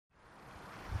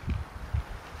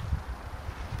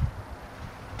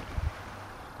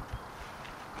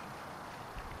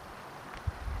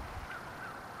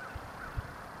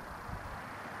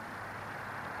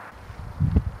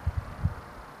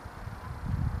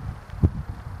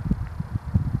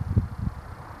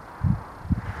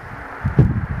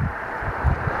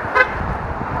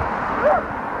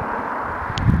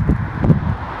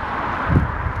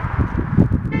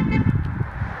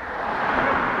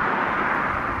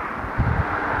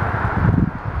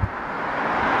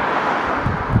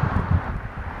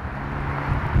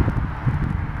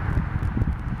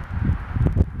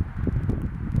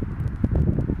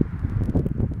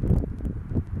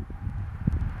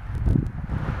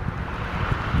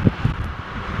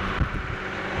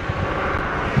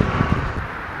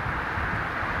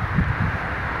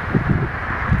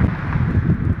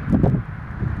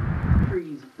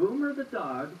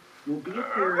will be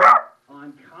appearing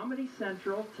on Comedy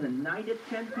Central tonight at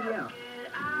 10 p.m.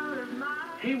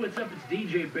 Hey, what's up? It's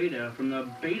DJ Beta from the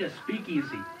Beta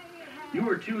Speakeasy. You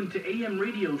are tuned to AM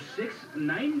Radio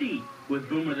 690 with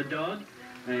Boomer the Dog.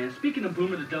 And speaking of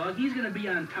Boomer the Dog, he's going to be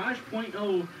on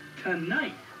Tosh.0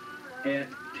 tonight at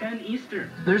 10 Eastern.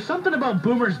 There's something about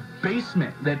Boomer's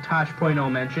basement that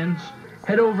Tosh.0 mentions.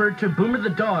 Head over to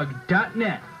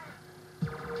boomerthedog.net.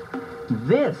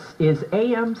 This is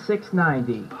AM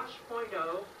 690.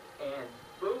 Tosh.0 and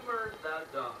Boomer the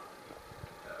Dog.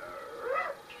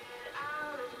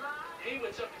 Hey,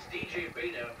 what's up? It's DJ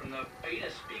Beta from the Beta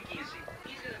Speakeasy.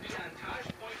 He's going to be on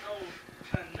Tosh.0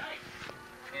 tonight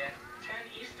at 10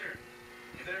 Eastern.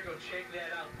 You better go check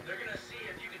that out. They're going to see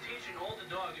if you can teach an older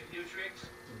dog a few tricks.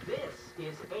 This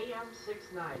is AM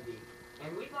 690,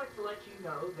 and we'd like to let you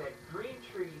know that Green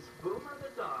Tree's Boomer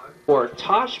the Dog, or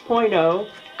Tosh.0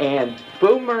 and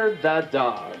Boomer the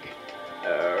Dog.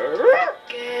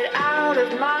 Get out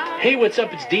of my... Hey, what's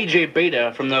up? It's DJ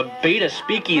Beta from the Beta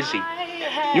Speakeasy.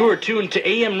 You are tuned to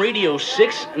AM Radio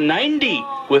 690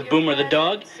 with Boomer the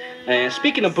Dog. And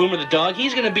speaking of Boomer the Dog,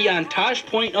 he's going to be on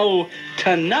Tosh.0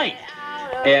 tonight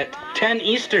at 10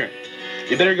 Eastern.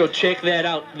 You better go check that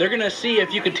out. They're going to see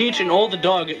if you can teach an older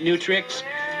dog new tricks.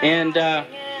 And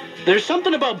there's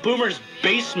something about Boomer's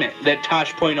basement that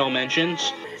Tosh.0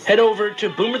 mentions. Head over to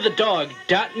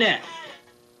boomerthedog.net.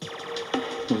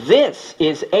 This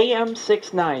is AM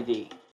 690.